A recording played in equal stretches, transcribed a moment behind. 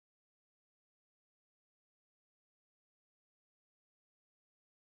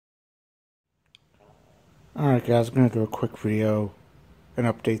Alright guys, I'm going to do a quick video, an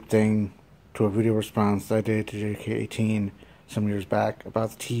update thing to a video response I did to JK18 some years back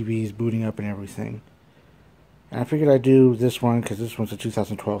about the TVs booting up and everything. And I figured I'd do this one because this one's a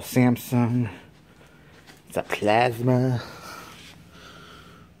 2012 Samsung. It's a plasma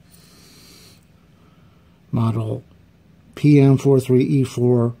model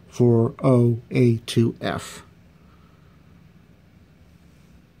PM43E440A2F.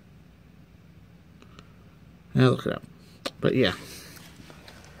 Now look it up. But yeah,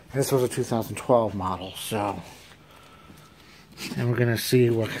 this was a 2012 model, so, and we're gonna see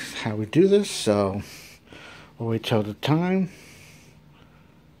how we do this. So we'll wait till the time.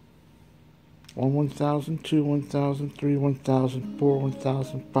 1,000, 2, 1,000, 3, 1,000, 4,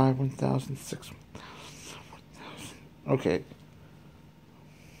 1,000, 5, 1,000, 6, 1,000. Okay.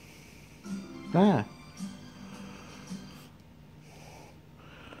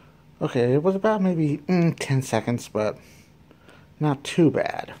 Okay, it was about maybe 10 seconds, but not too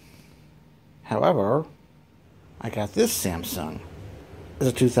bad. However, I got this Samsung. It's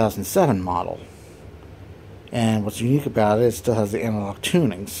a 2007 model. And what's unique about it, it still has the analog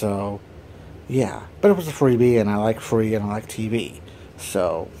tuning, so yeah. But it was a freebie, and I like free, and I like TV.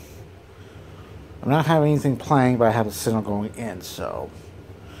 So, I'm not having anything playing, but I have a signal going in, so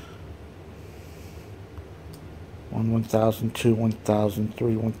 1,000, 2, 1,000,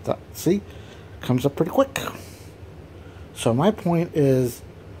 3, 1,000. See? Comes up pretty quick. So my point is,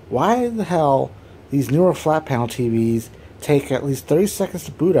 why the hell these newer flat panel TVs take at least 30 seconds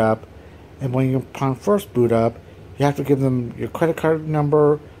to boot up, and when you upon first boot up, you have to give them your credit card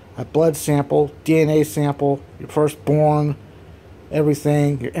number, a blood sample, DNA sample, your firstborn,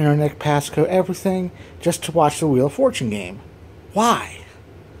 everything, your internet passcode, everything, just to watch the Wheel of Fortune game. Why?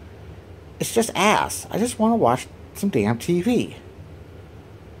 It's just ass. I just want to watch some damn TV.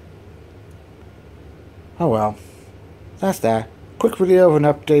 Oh well. That's that. Quick video of an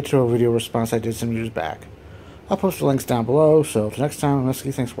update to a video response I did some years back. I'll post the links down below, so till next time,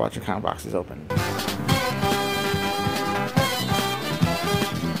 thanks for watching. Comment box is open.